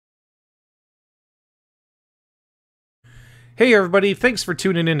Hey everybody, thanks for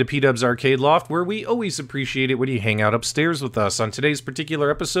tuning in to PDubs Arcade Loft, where we always appreciate it when you hang out upstairs with us. On today's particular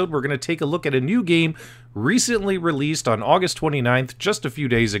episode, we're going to take a look at a new game recently released on August 29th, just a few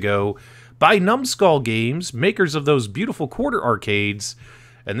days ago, by Numskull Games, makers of those beautiful quarter arcades,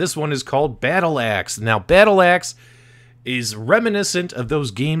 and this one is called Battle Axe. Now, Battle Axe is reminiscent of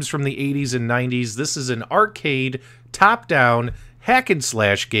those games from the 80s and 90s. This is an arcade, top-down,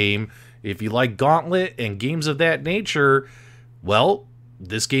 hack-and-slash game. If you like Gauntlet and games of that nature, well,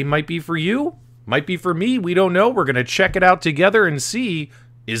 this game might be for you, might be for me, we don't know. We're going to check it out together and see,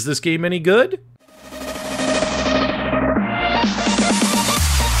 is this game any good?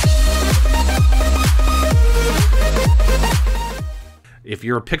 If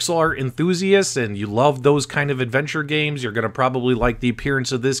you're a pixel art enthusiast and you love those kind of adventure games, you're going to probably like the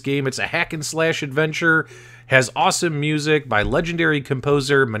appearance of this game. It's a hack and slash adventure, has awesome music by legendary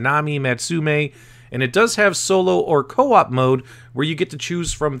composer Manami Matsumae, and it does have solo or co-op mode where you get to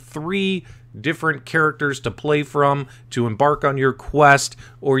choose from 3 different characters to play from to embark on your quest,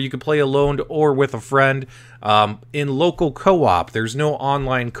 or you can play alone or with a friend in local co-op. There's no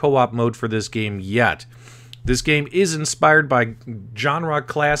online co-op mode for this game yet. This game is inspired by genre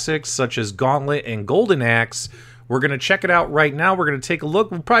classics such as Gauntlet and Golden Axe. We're going to check it out right now. We're going to take a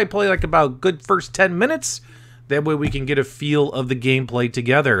look. We'll probably play like about a good first 10 minutes. That way we can get a feel of the gameplay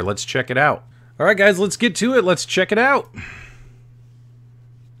together. Let's check it out. All right, guys, let's get to it. Let's check it out.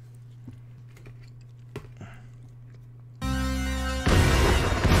 Now,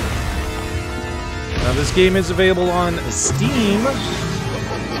 this game is available on Steam,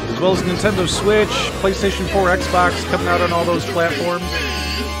 as well as Nintendo Switch, PlayStation 4, Xbox, coming out on all those platforms.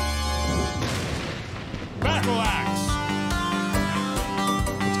 Battle Axe.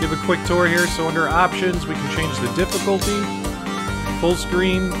 Let's give a quick tour here. So under options, we can change the difficulty, full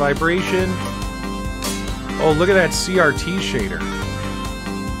screen, vibration. Oh, look at that CRT shader.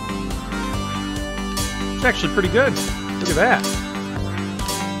 It's actually pretty good. Look at that.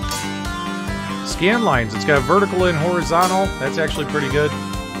 Scan lines. It's got vertical and horizontal. That's actually pretty good.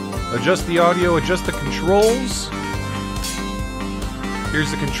 Adjust the audio, adjust the controls.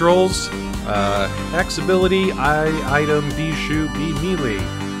 Here's the controls. X ability, I, item, B, shoot, B, melee.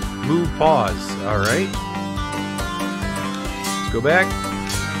 Move, pause. Alright. Let's go back.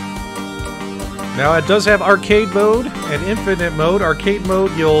 Now, it does have arcade mode and infinite mode. Arcade mode,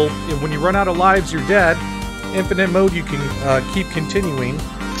 when you run out of lives, you're dead. Infinite mode, you can keep continuing.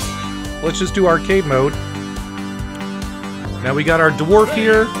 Let's just do arcade mode. Now, we got our dwarf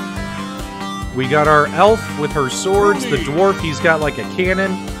here. We got our elf with her swords. The dwarf, he's got like a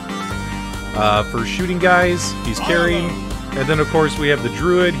cannon for shooting guys. He's carrying. And then, of course, we have the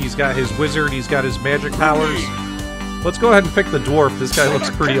druid. He's got his wizard. He's got his magic powers. Let's go ahead and pick the dwarf. This guy looks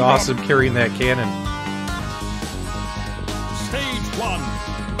pretty awesome carrying that cannon. Stage 1.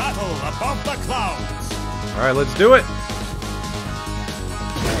 Battle above the clouds. Alright, let's do it.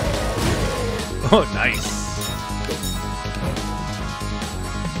 Oh, nice.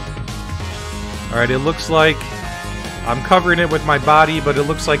 Alright, it looks like I'm covering it with my body, but it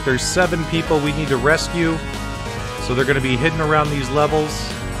looks like there's 7 people we need to rescue. So they're going to be hidden around these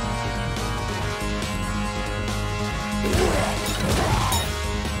levels.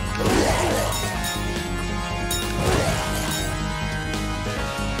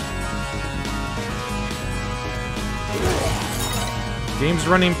 Game's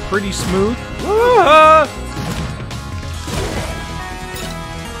running pretty smooth. Ah!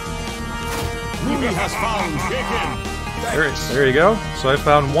 Has found chicken. There you go. So I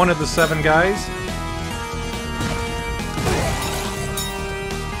found one of the 7 guys.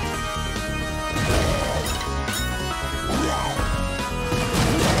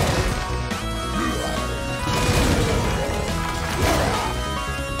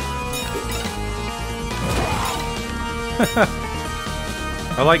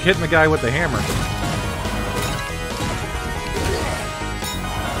 I like hitting the guy with the hammer.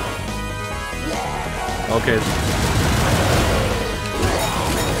 Okay.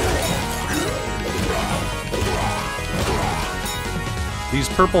 These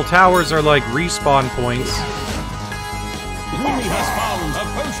purple towers are like respawn points. Looney has found a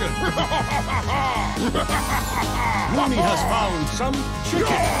potion. Looney has found some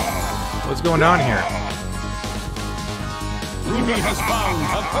chicken. What's going on here? Looney has found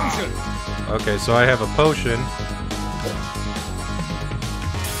a potion. Okay, so I have a potion.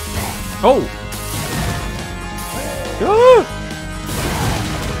 Oh! Ah!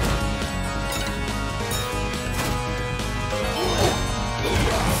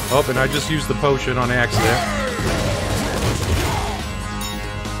 Oh, and I just used the potion on accident.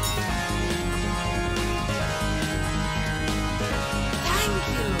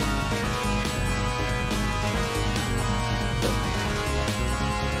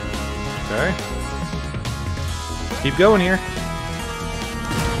 Keep going here.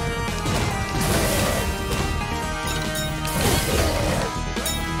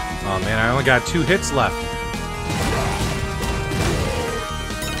 Oh man, I only got 2 hits left.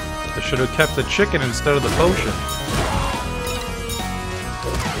 I should have kept the chicken instead of the potion.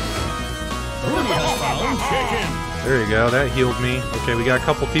 There you go, that healed me. Okay, we got a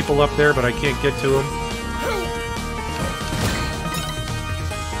couple people up there, but I can't get to them.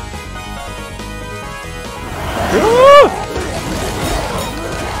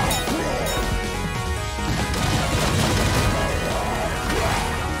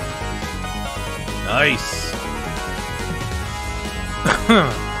 Nice.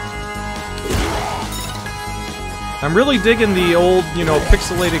 I'm really digging the old, you know,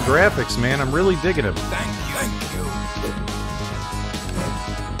 pixelated graphics, man. I'm really digging them. Thank you.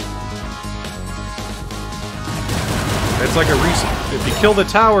 It's like a respawn. If you kill the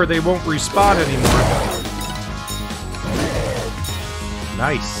tower, they won't respawn anymore.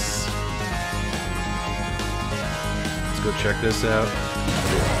 Nice. Let's go check this out.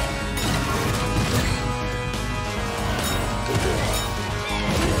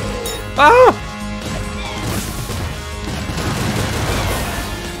 Ah!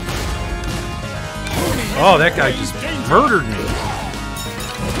 Oh, that guy just murdered me.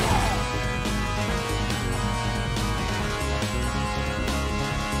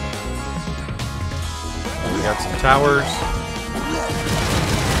 We got some towers.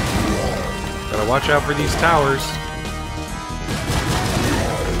 Gotta watch out for these towers.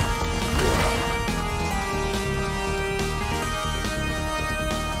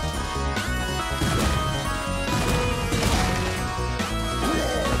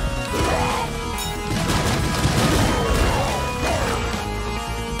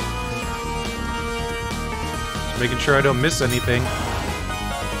 Making sure I don't miss anything.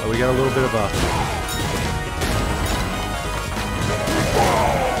 Oh, we got a little bit of a...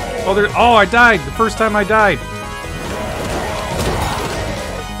 Oh, there... Oh, I died! The first time I died!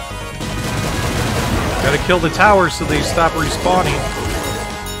 Gotta kill the towers so they stop respawning.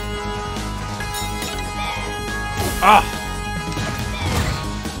 Ah!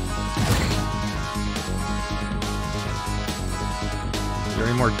 Is there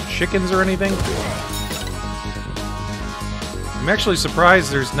any more chickens or anything? I'm actually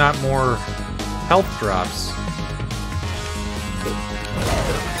surprised there's not more health drops.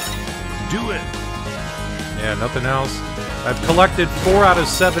 Do it. Yeah, nothing else. I've collected 4 out of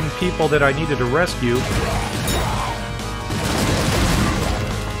 7 people that I needed to rescue.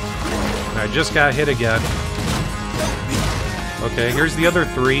 And I just got hit again. Okay, here's the other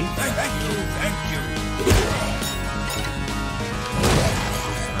 3. Thank you.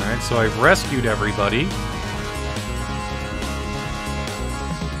 Alright, so I've rescued everybody.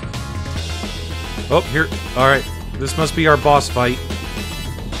 Oh, here. Alright. This must be our boss fight.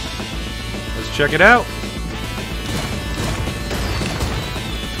 Let's check it out.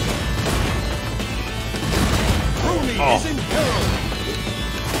 Oh.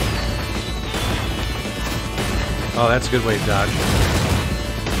 Oh, that's a good way to dodge.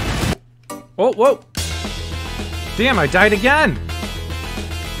 Oh, whoa. Damn, I died again.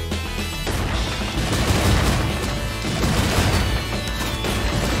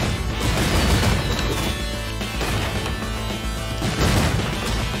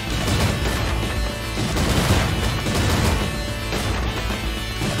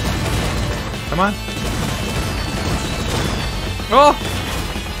 Come on. Oh!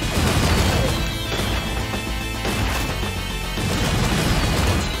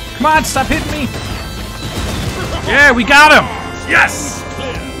 Come on, stop hitting me! Yeah, we got him! Yes!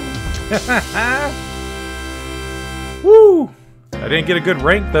 Woo! I didn't get a good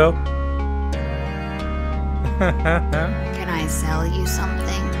rank, though. Can I sell you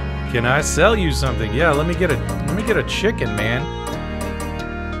something? Can I sell you something? Yeah, let me get a chicken, man.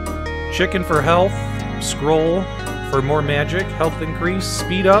 Chicken for health, scroll for more magic, health increase,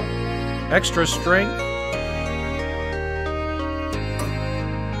 speed up, extra strength.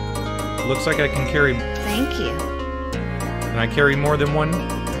 Looks like I can carry... Thank you. Can I carry more than one?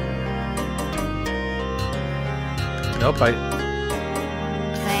 Nope,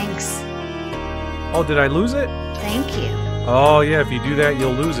 Thanks. Oh, did I lose it? Thank you. Oh, yeah, if you do that,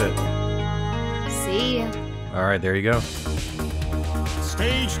 you'll lose it. See you. Alright, there you go.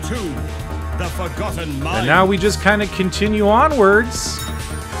 Stage 2, the Forgotten Mine. And now we just kind of continue onwards.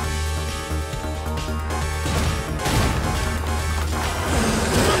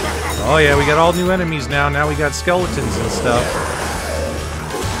 Oh yeah, we got all new enemies now. Now we got skeletons and stuff.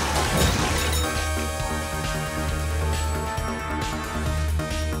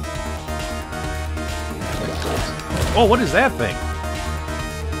 Oh, what is that thing?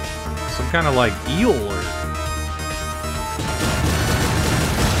 Some kind of like eel or...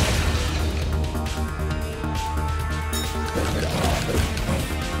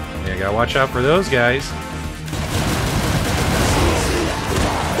 Yeah, gotta watch out for those guys.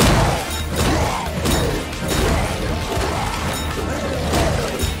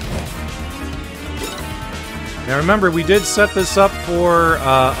 Now remember, we did set this up for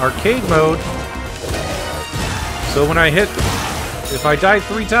arcade mode. So when I hit, if I die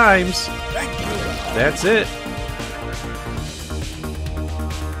 3 times, that's it.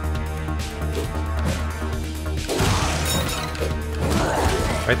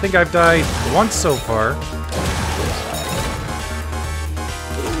 I think I've died once so far.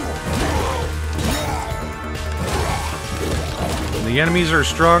 And the enemies are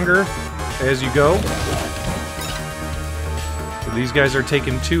stronger as you go. So these guys are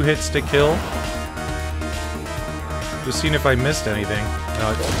taking 2 hits to kill. Just seeing if I missed anything.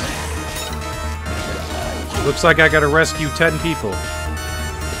 No, it looks like I gotta rescue 10 people.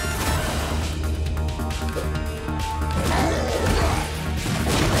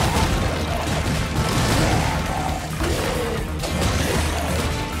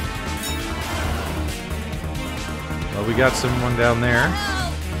 Well, we got someone down there.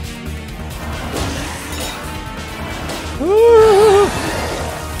 Woo!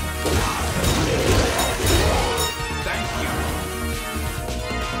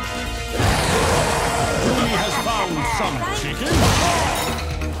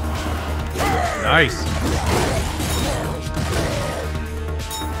 Nice.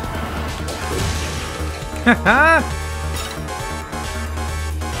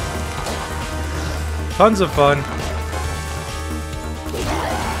 Tons of fun.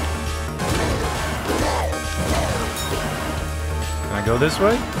 Can I go this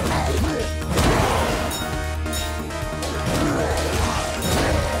way?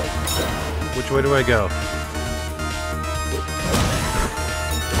 Which way do I go?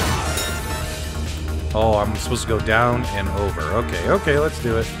 Oh, I'm supposed to go down and over. Okay, okay, let's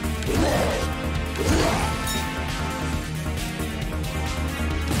do it.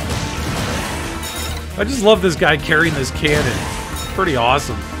 I just love this guy carrying this cannon. It's pretty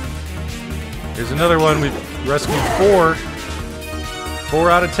awesome. Here's another one. We've rescued 4.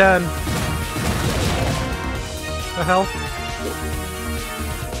 4 out of 10. The hell?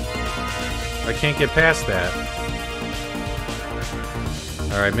 I can't get past that.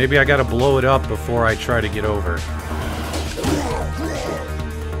 Alright, maybe I gotta blow it up before I try to get over.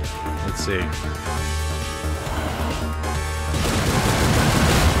 Let's see.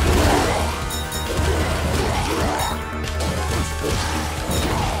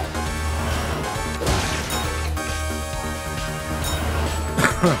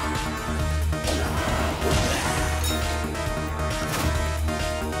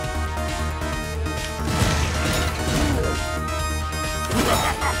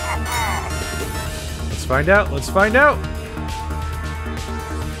 Let's find out. Let's find out.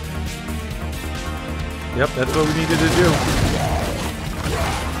 Yep, that's what we needed to do.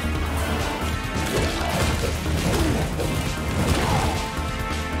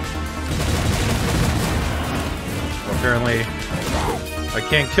 Apparently, I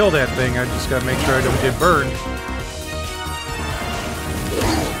can't kill that thing. I just gotta make sure I don't get burned.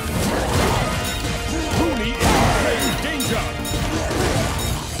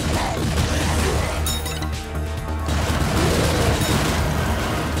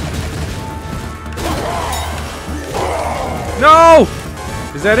 No!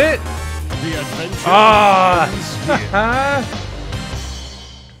 Is that it? Ah!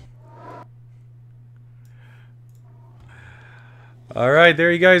 Alright,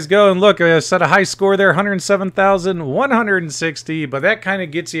 there you guys go. And look, I set a high score there, 107,160. But that kind of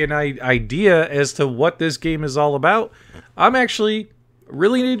gets you an idea as to what this game is all about. I'm actually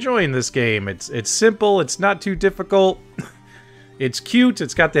really enjoying this game. It's simple. It's not too difficult. It's cute.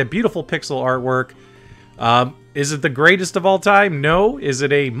 It's got that beautiful pixel artwork. Is it the greatest of all time? No. Is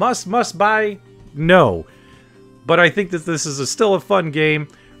it a must buy? No. But I think that this is still a fun game.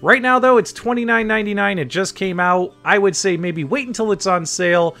 Right now, though, it's $29.99. It just came out. I would say maybe wait until it's on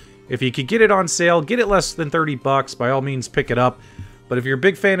sale. If you could get it on sale, get it less than 30 bucks. By all means, pick it up. But if you're a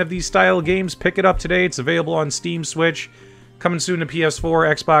big fan of these style games, pick it up today. It's available on Steam, Switch, coming soon to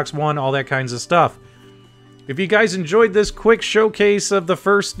PS4, Xbox One, all that kinds of stuff. If you guys enjoyed this quick showcase of the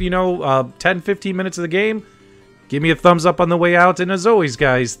first, 10-15 minutes of the game, give me a thumbs up on the way out, and as always,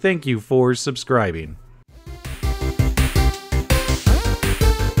 guys, thank you for subscribing.